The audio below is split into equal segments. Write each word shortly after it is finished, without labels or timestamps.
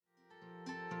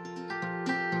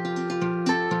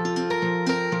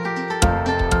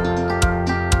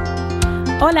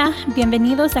Hola,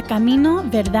 bienvenidos a Camino,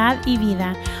 Verdad y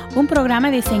Vida, un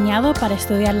programa diseñado para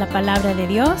estudiar la palabra de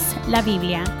Dios, la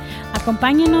Biblia.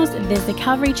 Acompáñanos desde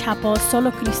Calvary Chapel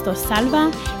Solo Cristo Salva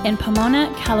en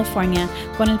Pomona, California,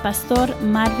 con el pastor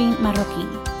Marvin Marroquín.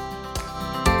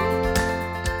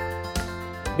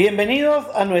 Bienvenidos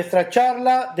a nuestra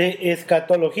charla de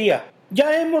escatología.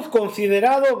 Ya hemos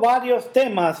considerado varios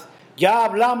temas, ya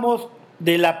hablamos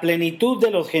de la plenitud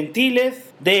de los gentiles,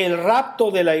 del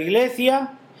rapto de la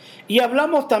iglesia, y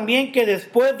hablamos también que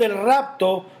después del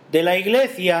rapto de la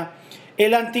iglesia,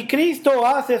 el anticristo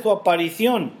hace su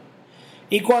aparición.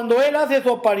 Y cuando él hace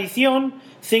su aparición,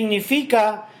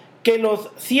 significa que los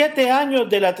 7 años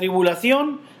de la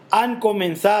tribulación han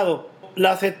comenzado,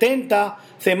 las 70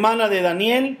 semanas de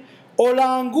Daniel o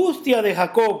la angustia de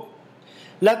Jacob.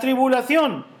 La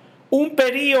tribulación, un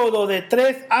período de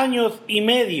 3 años y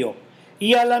medio,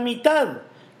 y a la mitad,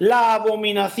 la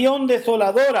abominación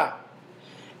desoladora.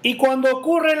 Y cuando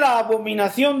ocurre la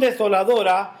abominación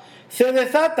desoladora, se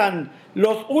desatan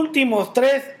los últimos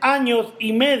 3 años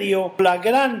y medio, la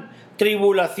gran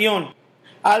tribulación.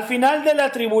 Al final de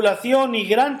la tribulación y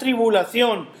gran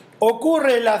tribulación,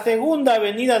 ocurre la segunda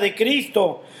venida de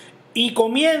Cristo y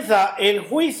comienza el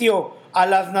juicio a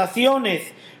las naciones.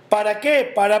 ¿Para qué?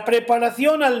 Para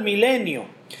preparación al milenio.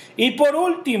 Y por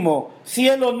último,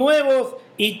 cielos nuevos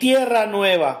y tierra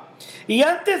nueva. Y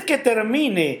antes que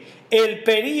termine el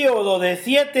período de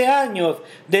 7 años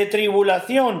de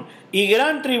tribulación y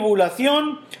gran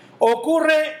tribulación,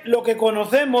 ocurre lo que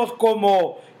conocemos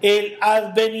como el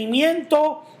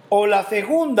advenimiento o la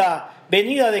segunda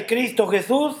venida de Cristo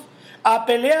Jesús, a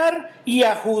pelear y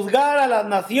a juzgar a las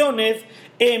naciones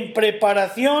en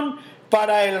preparación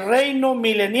para el reino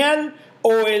milenial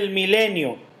o el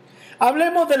milenio.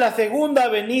 Hablemos de la segunda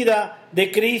venida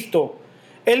de Cristo.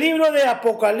 El libro de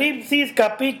Apocalipsis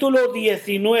capítulo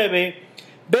 19,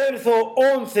 verso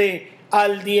 11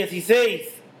 al 16.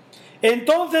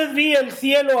 Entonces vi el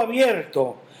cielo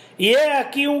abierto, y he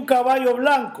aquí un caballo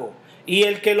blanco, y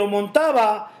el que lo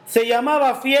montaba se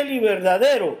llamaba Fiel y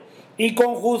Verdadero, y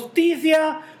con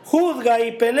justicia juzga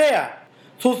y pelea.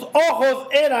 Sus ojos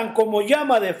eran como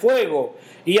llama de fuego,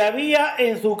 y había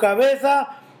en su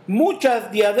cabeza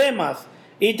muchas diademas,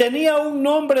 y tenía un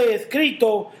nombre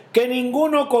escrito que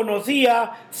ninguno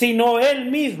conocía sino él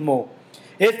mismo.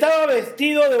 Estaba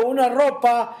vestido de una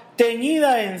ropa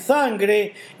teñida en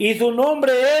sangre, y su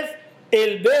nombre es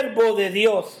el Verbo de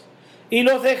Dios. Y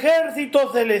los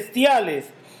ejércitos celestiales,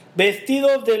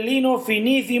 vestidos de lino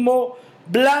finísimo,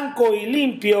 blanco y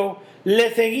limpio,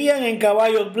 le seguían en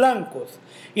caballos blancos.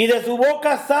 Y de su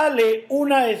boca sale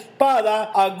una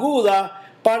espada aguda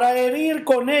para herir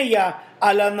con ella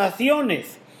a las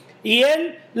naciones. Y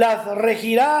él las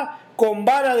regirá con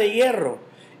vara de hierro.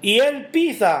 Y él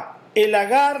pisa el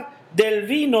lagar del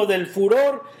vino del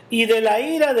furor y de la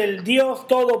ira del Dios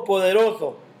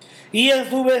Todopoderoso. Y en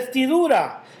su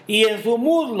vestidura y en su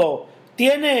muslo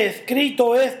tiene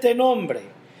escrito este nombre: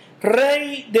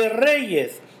 Rey de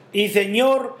Reyes y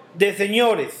Señor de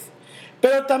Señores.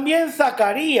 Pero también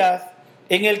Zacarías,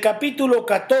 en el capítulo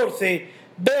 14,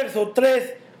 verso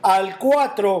 3 al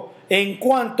 4, en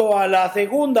cuanto a la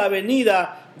segunda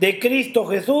venida de Cristo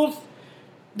Jesús,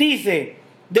 dice: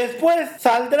 después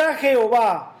saldrá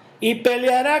Jehová y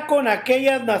peleará con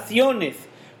aquellas naciones,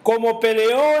 como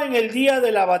peleó en el día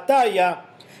de la batalla,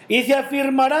 y se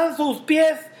afirmarán sus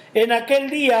pies en aquel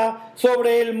día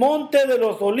sobre el monte de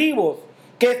los olivos,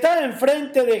 que está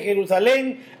enfrente de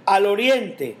Jerusalén al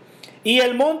oriente. Y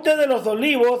el monte de los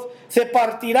olivos se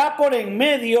partirá por en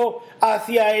medio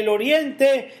hacia el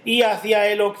oriente y hacia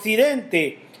el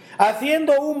occidente,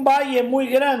 haciendo un valle muy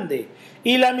grande.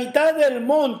 Y la mitad del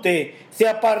monte se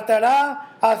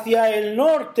apartará hacia el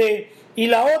norte y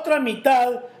la otra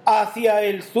mitad hacia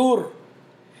el sur.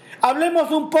 Hablemos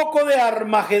un poco de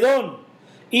Armagedón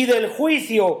y del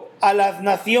juicio a las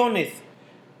naciones.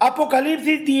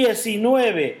 Apocalipsis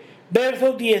 19,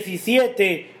 versos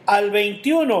 17 al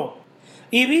 21.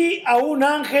 Y vi a un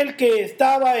ángel que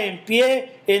estaba en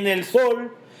pie en el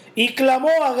sol, y clamó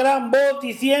a gran voz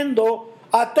diciendo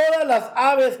a todas las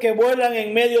aves que vuelan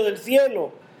en medio del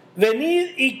cielo: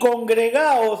 venid y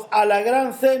congregaos a la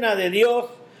gran cena de Dios,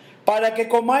 para que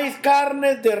comáis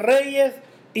carnes de reyes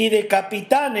y de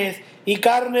capitanes, y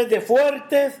carnes de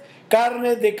fuertes,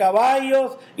 carnes de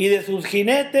caballos y de sus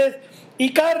jinetes,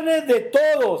 y carnes de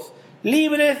todos,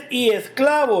 libres y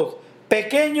esclavos,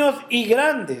 pequeños y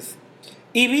grandes.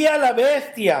 Y vi a la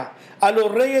bestia, a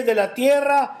los reyes de la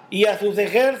tierra y a sus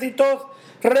ejércitos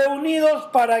reunidos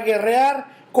para guerrear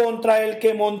contra el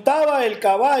que montaba el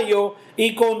caballo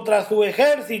y contra su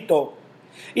ejército.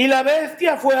 Y la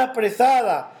bestia fue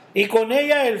apresada y con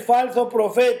ella el falso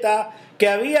profeta que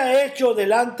había hecho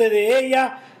delante de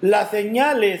ella las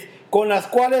señales con las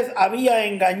cuales había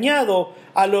engañado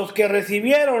a los que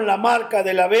recibieron la marca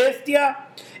de la bestia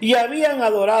y habían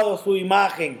adorado su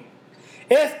imagen.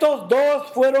 Estos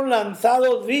dos fueron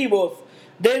lanzados vivos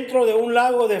dentro de un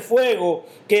lago de fuego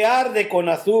que arde con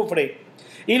azufre,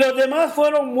 y los demás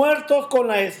fueron muertos con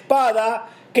la espada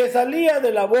que salía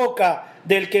de la boca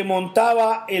del que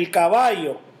montaba el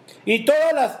caballo, y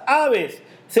todas las aves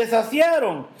se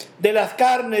saciaron de las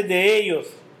carnes de ellos.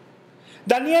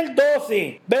 Daniel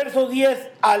 12, versos 10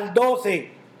 al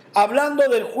 12, hablando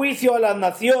del juicio a las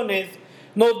naciones,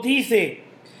 nos dice: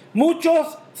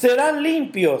 muchos serán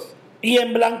limpios y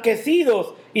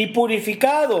emblanquecidos y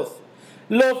purificados.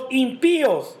 Los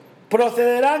impíos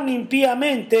procederán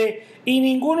impíamente y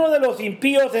ninguno de los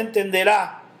impíos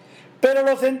entenderá. Pero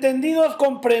los entendidos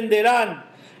comprenderán,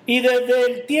 y desde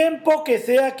el tiempo que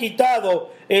sea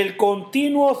quitado el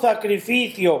continuo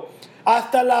sacrificio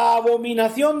hasta la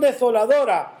abominación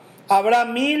desoladora, habrá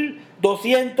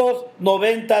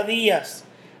 1290 días.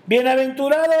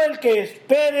 Bienaventurado el que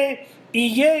espere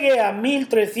y llegue a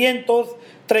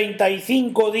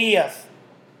 1335 días.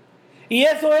 Y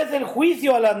eso es el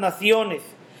juicio a las naciones.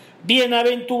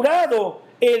 Bienaventurado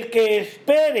el que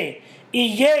espere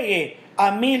y llegue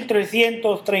a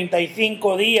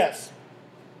 1335 días.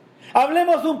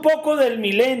 Hablemos un poco del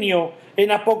milenio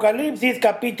en Apocalipsis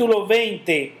capítulo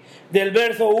 20, del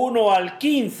verso 1 al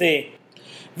 15.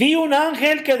 Vi un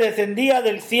ángel que descendía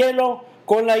del cielo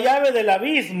con la llave del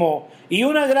abismo y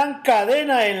una gran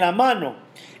cadena en la mano,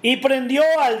 y prendió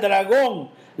al dragón,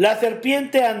 la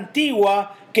serpiente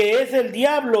antigua, que es el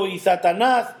diablo y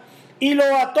Satanás, y lo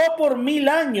ató por 1000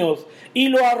 años, y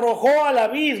lo arrojó al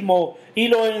abismo, y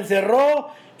lo encerró,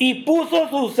 y puso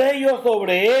sus sellos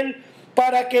sobre él,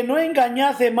 para que no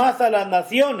engañase más a las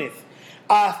naciones,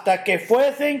 hasta que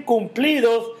fuesen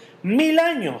cumplidos 1000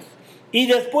 años. Y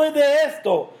después de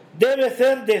esto debe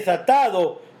ser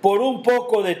desatado por un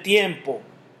poco de tiempo.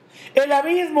 El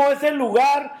abismo es el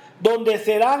lugar donde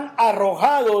serán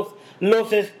arrojados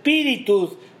los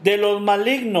espíritus de los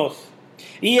malignos.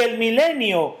 Y el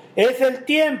milenio es el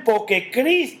tiempo que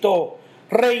Cristo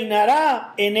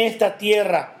reinará en esta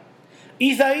tierra.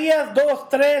 Isaías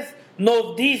 2:3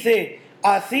 nos dice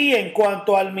así en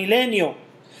cuanto al milenio: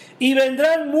 y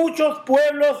vendrán muchos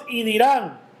pueblos y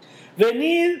dirán: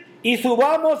 venid y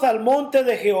subamos al monte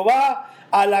de Jehová,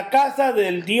 a la casa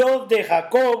del Dios de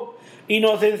Jacob, y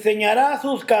nos enseñará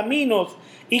sus caminos,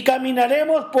 y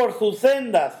caminaremos por sus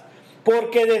sendas,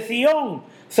 porque de Sión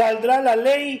saldrá la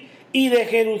ley, y de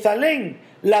Jerusalén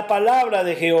la palabra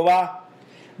de Jehová.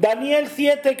 Daniel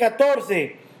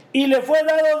 7:14: y le fue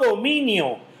dado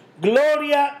dominio,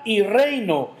 gloria y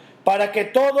reino, para que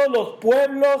todos los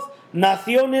pueblos,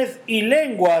 naciones y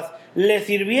lenguas le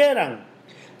sirvieran.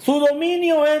 Su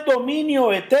dominio es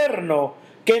dominio eterno,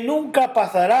 que nunca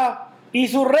pasará, y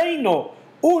su reino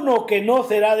uno que no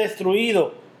será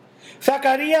destruido.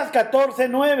 Zacarías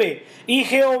 14:9: y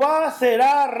Jehová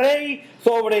será rey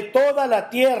sobre toda la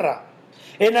tierra.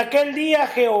 En aquel día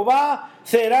Jehová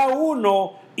será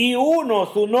uno, y uno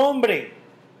su nombre.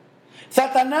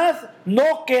 Satanás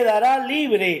no quedará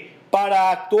libre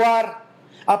para actuar.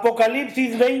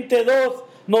 Apocalipsis 22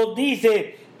 nos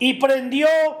dice: y prendió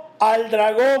al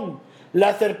dragón,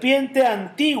 la serpiente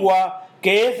antigua,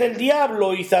 que es el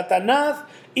diablo y Satanás,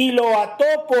 y lo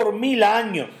ató por 1000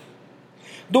 años.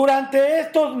 Durante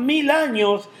estos 1000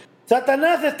 años,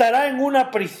 Satanás estará en una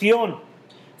prisión,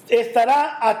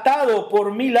 estará atado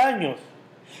por 1000 años,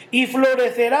 y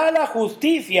florecerá la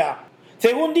justicia,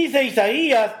 según dice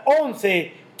Isaías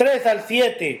 11:3 al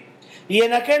 7. Y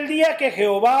en aquel día que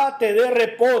Jehová te dé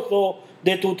reposo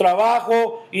de tu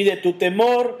trabajo y de tu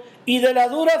temor y de la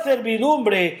dura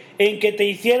servidumbre en que te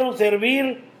hicieron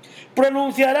servir,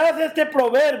 pronunciarás este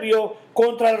proverbio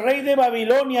contra el rey de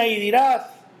Babilonia y dirás: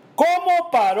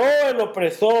 ¿cómo paró el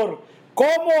opresor?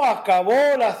 ¿Cómo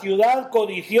acabó la ciudad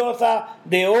codiciosa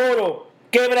de oro?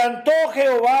 Quebrantó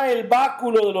Jehová el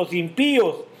báculo de los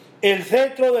impíos, el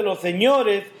cetro de los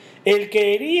señores, el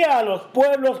que hería a los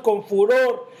pueblos con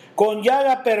furor, con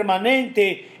llaga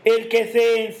permanente, el que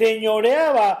se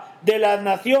enseñoreaba de las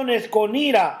naciones con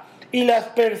ira y las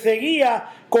perseguía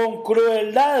con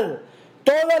crueldad.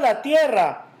 Toda la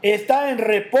tierra está en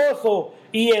reposo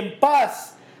y en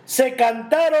paz. Se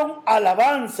cantaron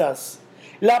alabanzas.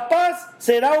 La paz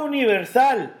será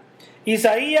universal.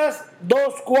 Isaías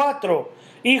 2:4: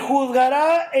 y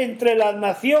juzgará entre las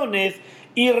naciones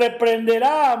y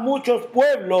reprenderá a muchos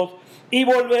pueblos, y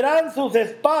volverán sus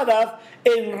espadas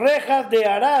en rejas de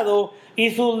arado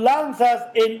y sus lanzas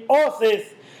en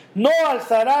hoces. No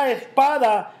alzará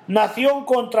espada nación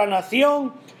contra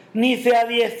nación, ni se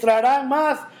adiestrarán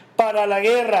más para la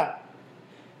guerra.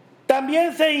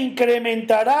 También se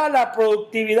incrementará la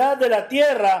productividad de la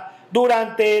tierra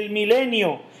durante el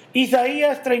milenio.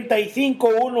 Isaías 35,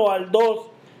 1 al 2.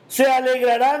 Se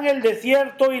alegrarán el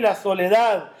desierto y la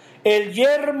soledad. El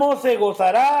yermo se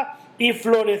gozará y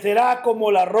florecerá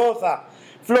como la rosa.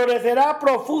 Florecerá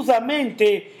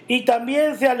profusamente y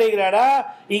también se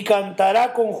alegrará y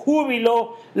cantará con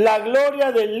júbilo. La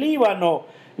gloria del Líbano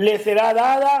le será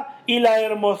dada y la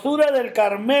hermosura del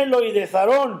Carmelo y de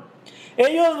Sarón.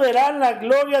 Ellos verán la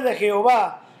gloria de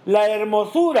Jehová, la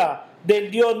hermosura del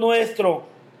Dios nuestro.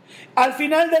 Al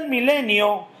final del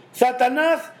milenio,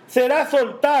 Satanás será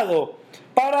soltado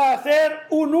para hacer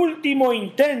un último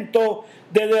intento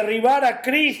de derribar a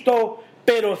Cristo,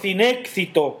 pero sin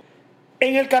éxito.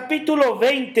 En el capítulo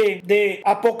 20 de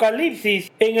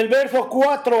Apocalipsis, en el verso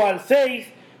 4 al 6,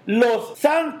 los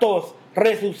santos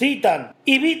resucitan.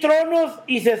 Y vi tronos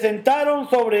y se sentaron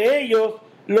sobre ellos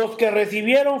los que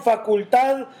recibieron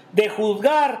facultad de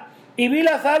juzgar, y vi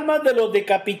las almas de los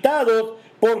decapitados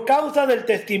por causa del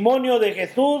testimonio de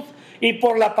Jesús y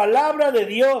por la palabra de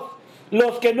Dios,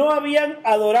 los que no habían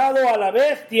adorado a la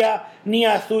bestia ni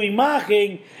a su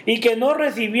imagen, y que no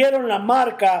recibieron la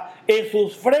marca en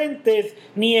sus frentes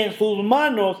ni en sus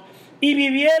manos, y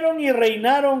vivieron y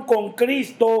reinaron con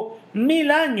Cristo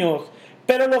 1000 años.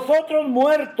 Pero los otros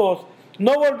muertos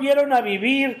no volvieron a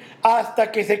vivir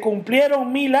hasta que se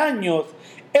cumplieron 1000 años.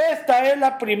 Esta es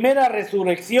la primera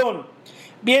resurrección.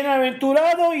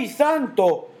 Bienaventurado y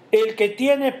santo el que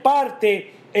tiene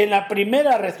parte en la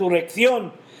primera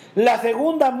resurrección. La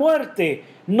segunda muerte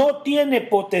no tiene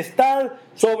potestad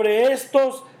sobre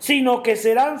estos, sino que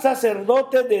serán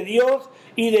sacerdotes de Dios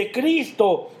y de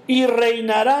Cristo, y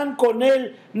reinarán con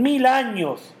él 1000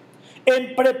 años.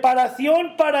 En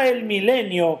preparación para el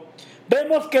milenio,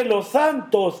 vemos que los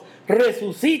santos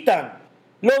resucitan.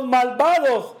 Los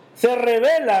malvados se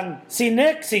rebelan sin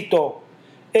éxito.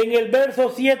 En el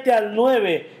verso 7 al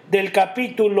 9 del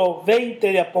capítulo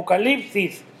 20 de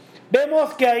Apocalipsis,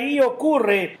 vemos que ahí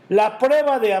ocurre la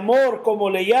prueba de amor, como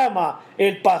le llama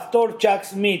el pastor Chuck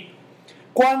Smith.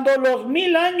 Cuando los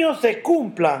 1000 años se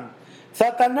cumplan,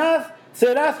 Satanás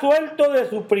será suelto de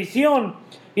su prisión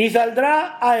y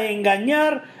saldrá a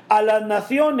engañar a las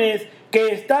naciones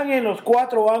que están en los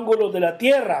 4 ángulos de la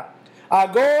tierra, a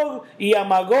Gog y a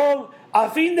Magog, a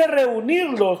fin de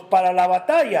reunirlos para la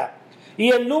batalla, y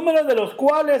el número de los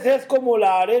cuales es como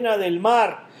la arena del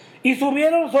mar. Y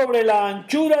subieron sobre la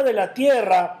anchura de la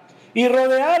tierra, y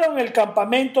rodearon el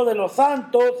campamento de los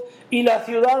santos y la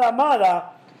ciudad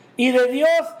amada, y de Dios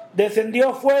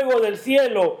descendió fuego del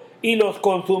cielo y los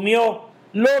consumió.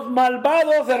 Los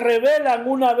malvados se rebelan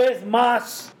una vez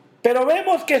más, pero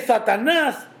vemos que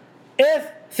Satanás es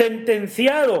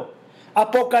sentenciado.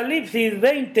 Apocalipsis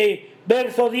 20,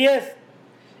 verso 10.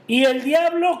 Y el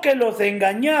diablo que los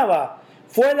engañaba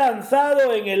fue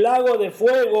lanzado en el lago de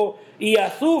fuego y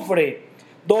azufre,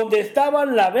 donde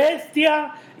estaban la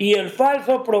bestia y el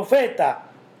falso profeta,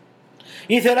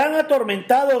 y serán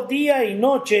atormentados día y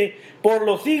noche por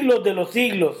los siglos de los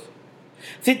siglos.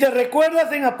 Si te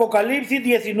recuerdas, en Apocalipsis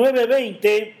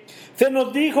 19:20, se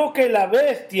nos dijo que la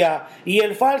bestia y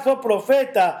el falso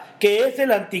profeta, que es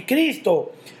el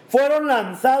anticristo, fueron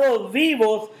lanzados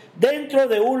vivos dentro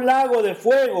de un lago de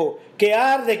fuego que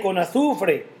arde con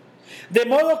azufre. De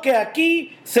modo que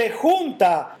aquí se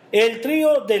junta el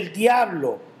trío del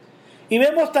diablo. Y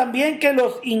vemos también que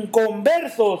los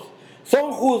inconversos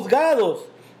son juzgados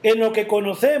en lo que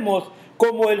conocemos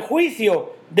como el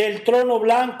juicio del trono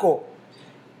blanco.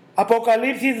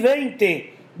 Apocalipsis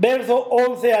 20, verso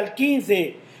 11 al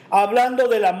 15, hablando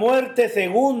de la muerte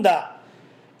segunda.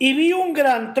 Y vi un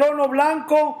gran trono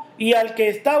blanco y al que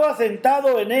estaba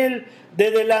sentado en él,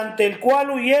 de delante el cual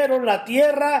huyeron la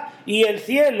tierra y el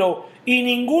cielo, y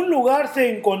ningún lugar se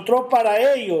encontró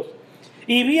para ellos.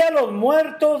 Y vi a los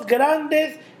muertos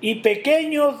grandes y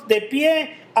pequeños de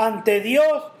pie ante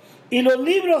Dios, y los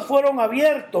libros fueron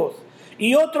abiertos.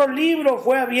 Y otro libro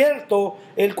fue abierto,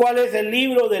 el cual es el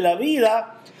libro de la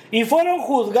vida, y fueron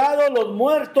juzgados los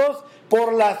muertos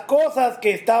por las cosas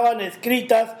que estaban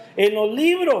escritas en los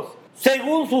libros,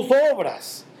 según sus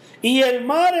obras. Y el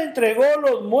mar entregó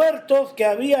los muertos que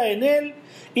había en él,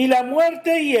 y la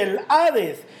muerte y el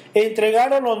Hades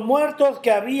entregaron los muertos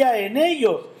que había en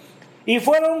ellos, y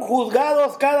fueron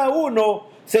juzgados cada uno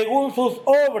según sus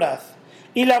obras.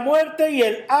 Y la muerte y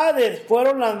el Hades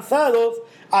fueron lanzados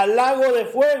al lago de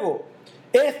fuego.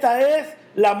 Esta es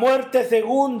la muerte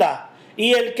segunda.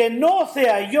 Y el que no se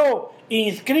halló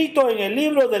inscrito en el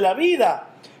libro de la vida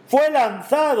fue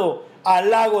lanzado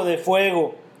al lago de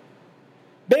fuego.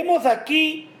 Vemos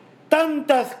aquí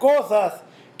tantas cosas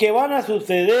que van a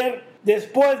suceder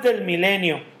después del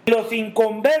milenio. Los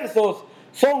inconversos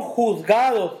son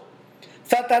juzgados.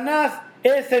 Satanás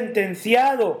es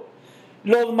sentenciado.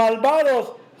 Los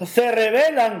malvados se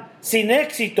rebelan sin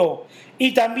éxito.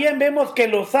 Y también vemos que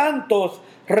los santos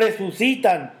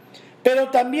resucitan. Pero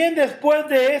también después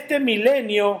de este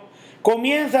milenio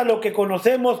comienza lo que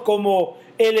conocemos como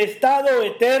el estado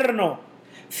eterno.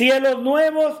 Cielos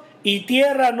nuevos y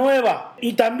tierra nueva.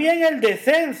 Y también el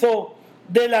descenso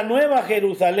de la nueva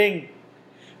Jerusalén.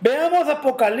 Veamos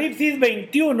Apocalipsis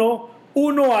 21,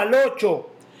 1 al 8.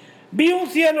 Vi un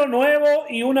cielo nuevo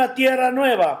y una tierra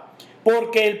nueva,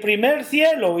 porque el primer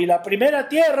cielo y la primera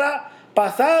tierra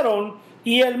pasaron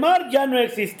y el mar ya no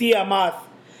existía más.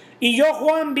 Y yo,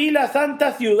 Juan, vi la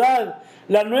santa ciudad,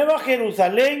 la nueva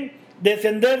Jerusalén,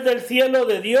 descender del cielo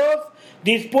de Dios,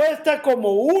 dispuesta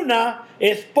como una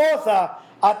esposa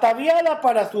ataviada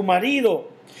para su marido.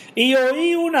 Y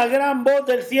oí una gran voz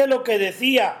del cielo que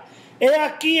decía: He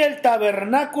aquí el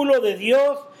tabernáculo de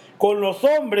Dios con los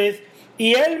hombres,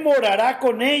 y Él morará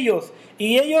con ellos,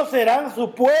 y ellos serán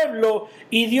su pueblo,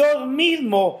 y Dios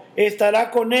mismo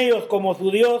estará con ellos como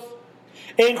su Dios.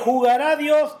 Enjugará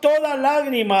Dios toda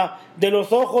lágrima de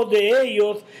los ojos de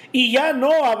ellos, y ya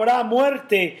no habrá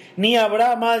muerte, ni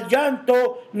habrá más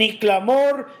llanto, ni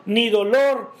clamor, ni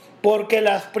dolor, porque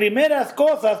las primeras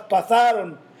cosas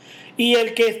pasaron. Y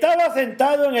el que estaba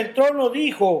sentado en el trono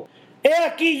dijo: He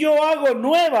aquí yo hago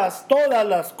nuevas todas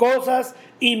las cosas,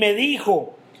 y me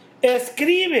dijo: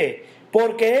 Escribe,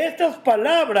 porque estas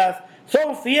palabras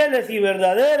son fieles y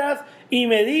verdaderas. Y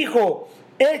me dijo: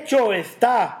 Hecho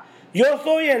está. Yo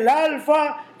soy el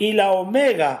Alfa y la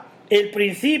Omega, el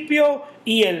principio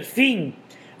y el fin.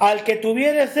 Al que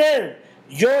tuviere sed,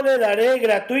 yo le daré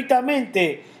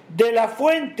gratuitamente de la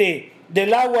fuente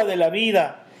del agua de la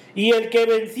vida. Y el que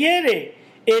venciere,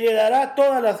 heredará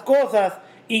todas las cosas,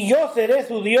 y yo seré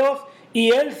su Dios,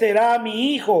 y él será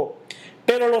mi hijo.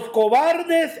 Pero los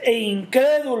cobardes e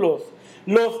incrédulos,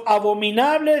 los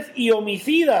abominables y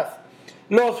homicidas,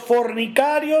 los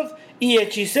fornicarios y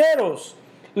hechiceros,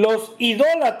 los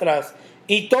idólatras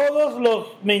y todos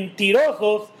los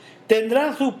mentirosos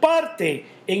tendrán su parte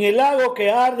en el lago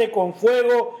que arde con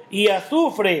fuego y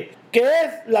azufre, que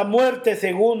es la muerte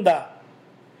segunda.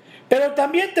 Pero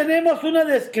también tenemos una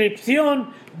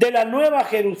descripción de la nueva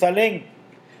Jerusalén.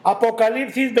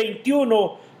 Apocalipsis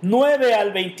 21, 9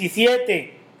 al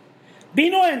 27.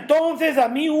 Vino entonces a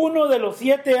mí uno de los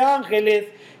 7 ángeles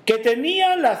que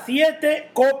tenían las 7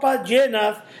 copas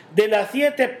llenas de las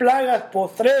 7 plagas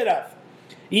postreras,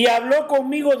 y habló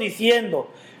conmigo diciendo: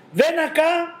 Ven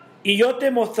acá, y yo te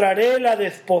mostraré la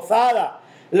desposada,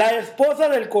 la esposa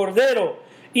del Cordero.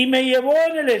 Y me llevó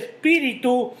en el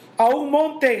espíritu a un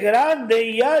monte grande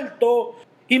y alto,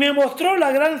 y me mostró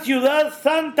la gran ciudad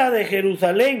santa de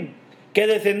Jerusalén, que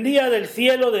descendía del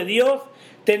cielo de Dios,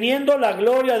 teniendo la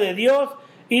gloria de Dios,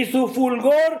 y su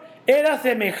fulgor era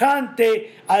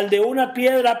semejante al de una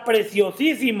piedra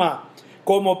preciosísima,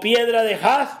 como piedra de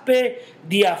jaspe,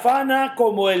 diáfana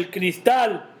como el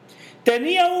cristal.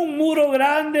 Tenía un muro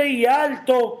grande y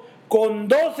alto, con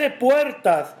 12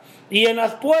 puertas, y en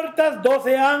las puertas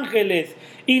 12 ángeles,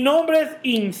 y nombres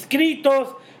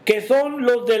inscritos, que son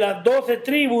los de las 12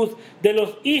 tribus de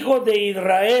los hijos de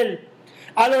Israel.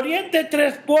 Al oriente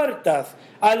 3 puertas,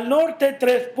 al norte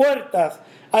 3 puertas,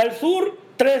 al sur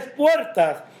 3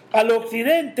 puertas, al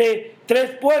occidente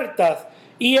 3 puertas,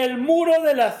 y el muro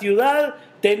de la ciudad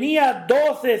tenía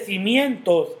 12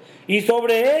 cimientos, y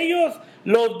sobre ellos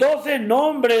los 12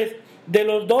 nombres de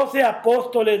los 12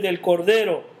 apóstoles del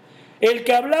Cordero. El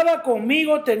que hablaba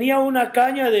conmigo tenía una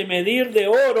caña de medir de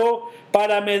oro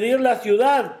para medir la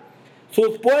ciudad,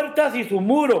 sus puertas y su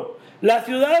muro. La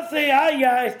ciudad se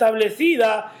halla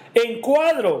establecida en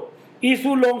cuadro, y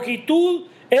su longitud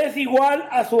es igual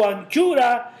a su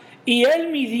anchura, y él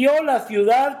midió la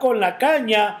ciudad con la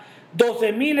caña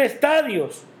 12,000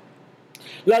 estadios.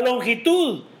 La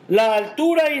longitud, la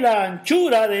altura y la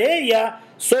anchura de ella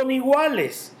son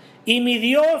iguales, y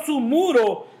midió su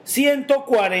muro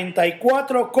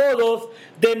 144 codos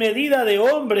de medida de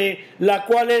hombre, la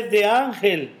cual es de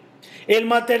ángel. El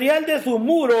material de su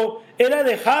muro era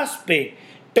de jaspe,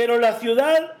 pero la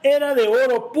ciudad era de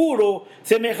oro puro,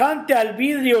 semejante al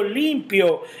vidrio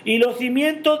limpio, y los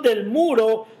cimientos del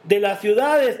muro de la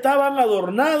ciudad estaban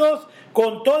adornados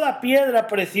con toda piedra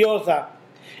preciosa.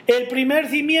 El primer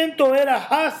cimiento era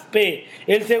jaspe,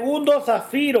 el segundo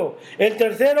zafiro, el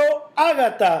tercero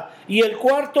ágata y el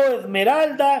cuarto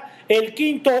esmeralda, el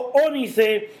quinto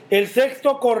ónice, el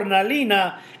sexto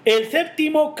cornalina, el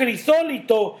séptimo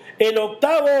crisólito, el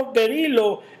octavo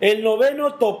berilo, el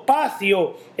noveno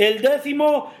topacio, el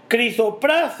décimo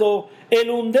crisopraso,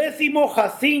 el undécimo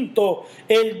jacinto,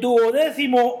 el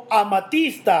duodécimo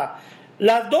amatista.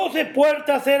 Las 12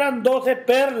 puertas eran 12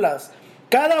 perlas.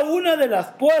 Cada una de las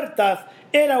puertas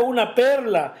era una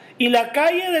perla, y la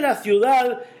calle de la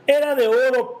ciudad era de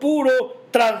oro puro,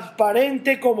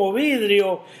 transparente como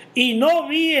vidrio, y no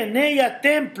vi en ella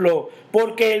templo,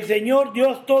 porque el Señor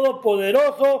Dios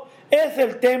Todopoderoso es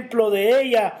el templo de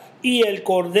ella y el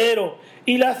Cordero.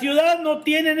 Y la ciudad no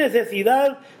tiene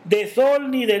necesidad de sol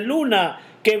ni de luna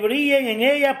que brillen en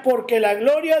ella, porque la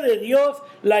gloria de Dios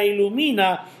la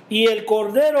ilumina, y el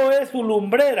Cordero es su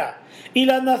lumbrera. Y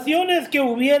las naciones que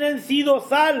hubieren sido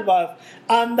salvas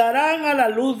andarán a la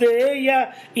luz de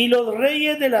ella, y los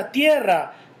reyes de la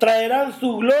tierra traerán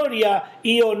su gloria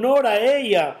y honor a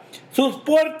ella. Sus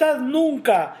puertas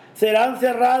nunca serán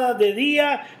cerradas de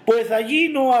día, pues allí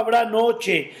no habrá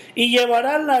noche, y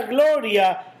llevarán la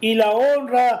gloria y la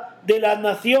honra de las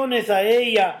naciones a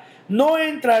ella. No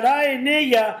entrará en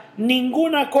ella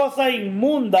ninguna cosa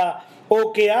inmunda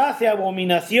o que hace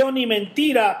abominación y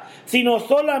mentira, sino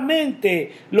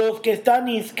solamente los que están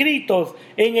inscritos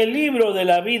en el libro de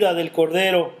la vida del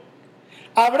Cordero.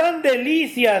 Habrán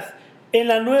delicias en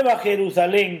la nueva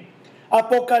Jerusalén.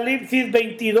 Apocalipsis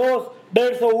 22,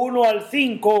 verso 1 al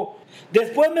 5.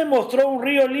 Después me mostró un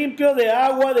río limpio de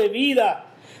agua de vida,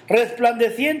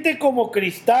 resplandeciente como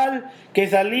cristal, que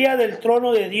salía del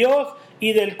trono de Dios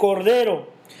y del Cordero.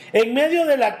 En medio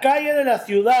de la calle de la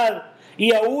ciudad,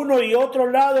 y a uno y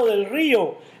otro lado del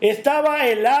río, estaba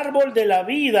el árbol de la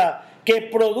vida, que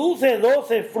produce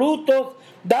 12 frutos,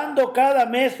 dando cada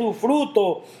mes su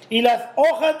fruto, y las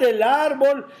hojas del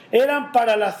árbol eran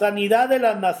para la sanidad de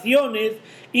las naciones,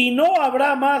 y no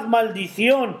habrá más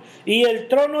maldición, y el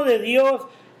trono de Dios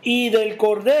y del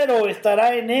Cordero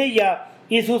estará en ella,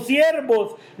 y sus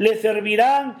siervos le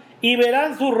servirán, y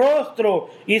verán su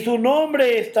rostro, y su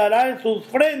nombre estará en sus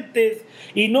frentes,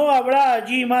 y no habrá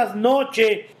allí más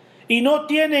noche, y no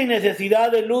tienen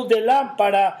necesidad de luz de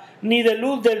lámpara, ni de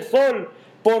luz del sol,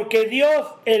 porque Dios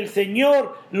el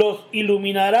Señor los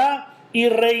iluminará, y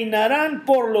reinarán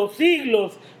por los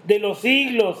siglos de los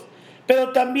siglos. Pero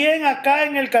también acá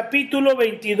en el capítulo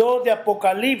 22 de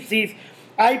Apocalipsis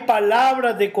hay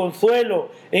palabras de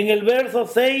consuelo, en el verso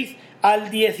 6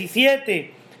 al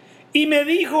 17. Y me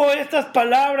dijo: estas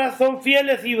palabras son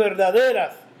fieles y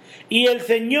verdaderas, y el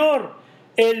Señor,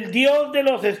 el Dios de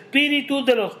los espíritus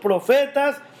de los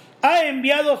profetas, ha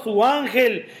enviado su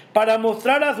ángel para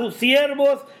mostrar a sus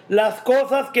siervos las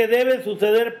cosas que deben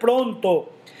suceder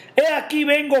pronto. He aquí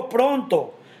vengo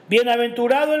pronto.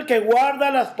 Bienaventurado el que guarda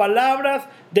las palabras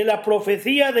de la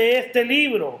profecía de este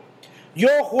libro. Yo,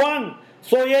 Juan,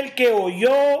 soy el que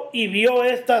oyó y vio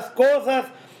estas cosas,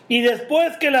 y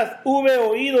después que las hube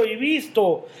oído y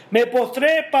visto, me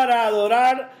postré para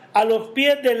adorar a los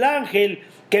pies del ángel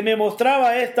que me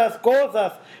mostraba estas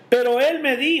cosas. Pero él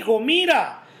me dijo: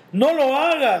 mira, no lo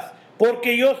hagas,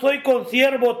 porque yo soy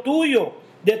consiervo tuyo,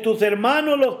 de tus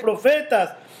hermanos los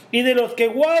profetas, y de los que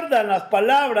guardan las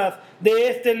palabras de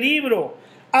este libro.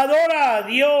 Adora a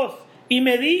Dios. Y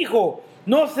me dijo: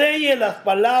 no selles las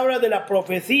palabras de la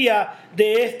profecía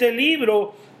de este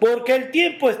libro, porque el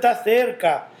tiempo está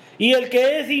cerca. Y el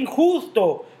que es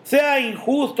injusto, sea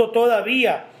injusto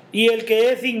todavía. Y el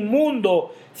que es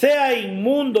inmundo, sea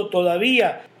inmundo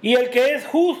todavía. Y el que es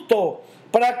justo,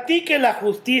 practique la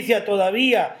justicia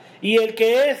todavía. Y el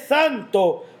que es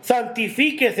santo,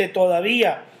 santifíquese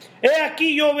todavía. He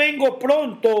aquí yo vengo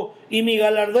pronto, y mi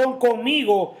galardón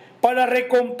conmigo, para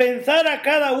recompensar a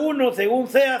cada uno según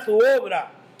sea su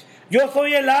obra. Yo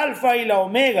soy el Alfa y la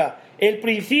Omega, el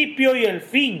principio y el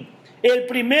fin, el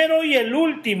primero y el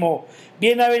último.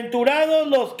 Bienaventurados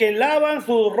los que lavan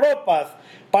sus ropas,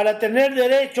 para tener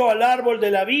derecho al árbol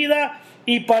de la vida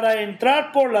y para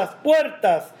entrar por las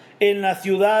puertas en la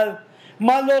ciudad.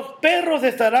 Mas los perros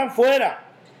estarán fuera,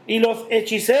 y los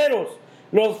hechiceros,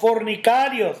 los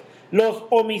fornicarios, los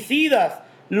homicidas,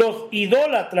 los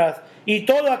idólatras, y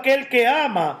todo aquel que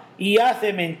ama y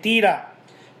hace mentira.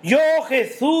 Yo,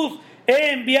 Jesús,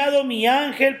 he enviado mi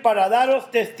ángel para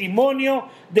daros testimonio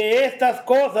de estas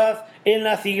cosas en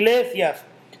las iglesias.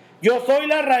 Yo soy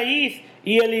la raíz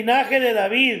y el linaje de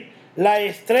David, la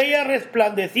estrella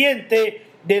resplandeciente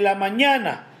de la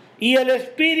mañana. Y el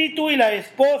espíritu y la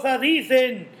esposa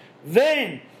dicen: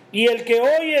 ven. Y el que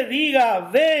oye diga,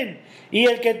 ven. Y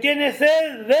el que tiene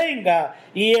sed, venga.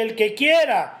 Y el que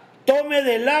quiera, tome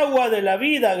del agua de la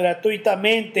vida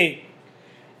gratuitamente.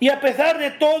 Y a pesar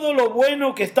de todo lo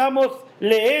bueno que estamos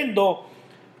leyendo,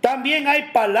 también hay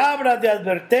palabras de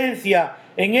advertencia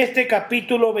en este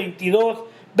capítulo 22,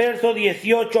 versos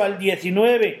 18 al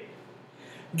 19.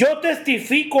 Yo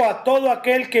testifico a todo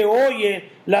aquel que oye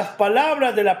las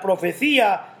palabras de la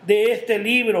profecía de este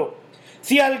libro.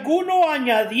 Si alguno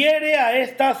añadiere a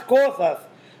estas cosas,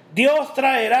 Dios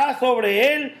traerá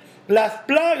sobre él las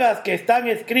plagas que están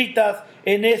escritas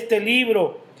en este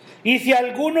libro. Y si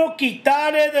alguno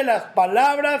quitare de las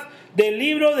palabras del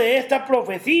libro de esta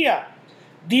profecía,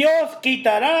 Dios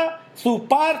quitará su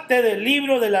parte del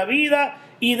libro de la vida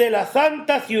y de la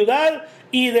santa ciudad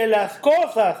y de las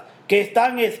cosas que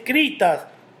están escritas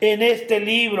en este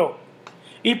libro.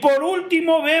 Y por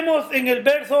último vemos en el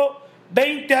verso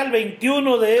 20 al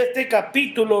 21 de este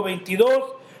capítulo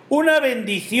 22 una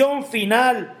bendición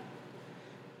final.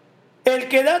 El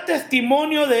que da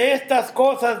testimonio de estas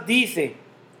cosas dice: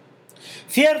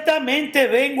 ciertamente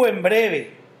vengo en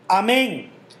breve. Amén.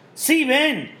 Sí,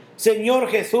 ven, Señor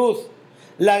Jesús.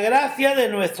 La gracia de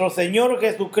nuestro Señor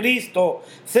Jesucristo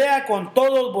sea con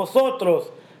todos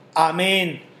vosotros.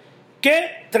 Amén.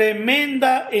 Qué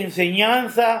tremenda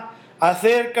enseñanza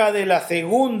acerca de la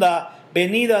segunda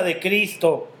venida de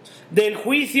Cristo, del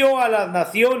juicio a las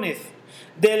naciones,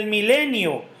 del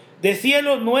milenio, de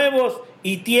cielos nuevos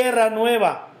y tierra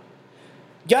nueva.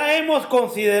 Ya hemos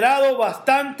considerado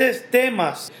bastantes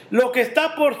temas. Lo que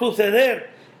está por suceder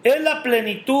es la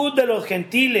plenitud de los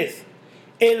gentiles.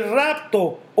 El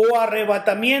rapto o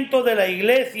arrebatamiento de la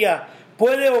iglesia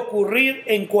puede ocurrir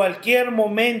en cualquier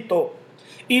momento.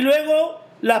 Y luego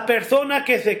la persona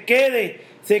que se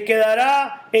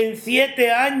quedará en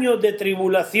 7 años de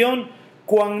tribulación,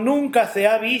 cuan nunca se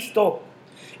ha visto.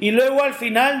 Y luego al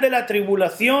final de la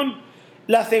tribulación,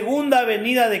 la segunda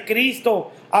venida de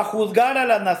Cristo, a juzgar a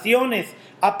las naciones,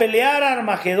 a pelear a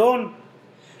Armagedón.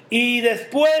 Y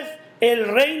después el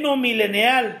reino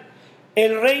milenial,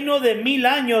 el reino de 1000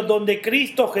 años, donde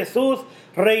Cristo Jesús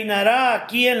reinará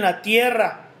aquí en la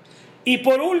tierra. Y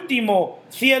por último,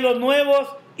 cielos nuevos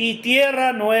y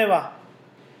tierra nueva.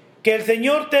 Que el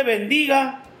Señor te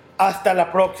bendiga. Hasta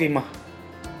la próxima.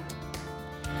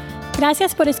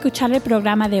 Gracias por escuchar el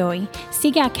programa de hoy.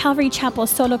 Sigue a Calvary Chapel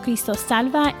Solo Cristo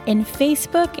Salva en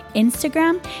Facebook,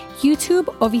 Instagram,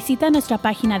 YouTube o visita nuestra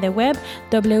página de web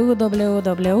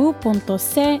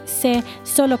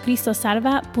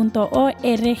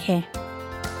www.ccSoloCristoSalva.org.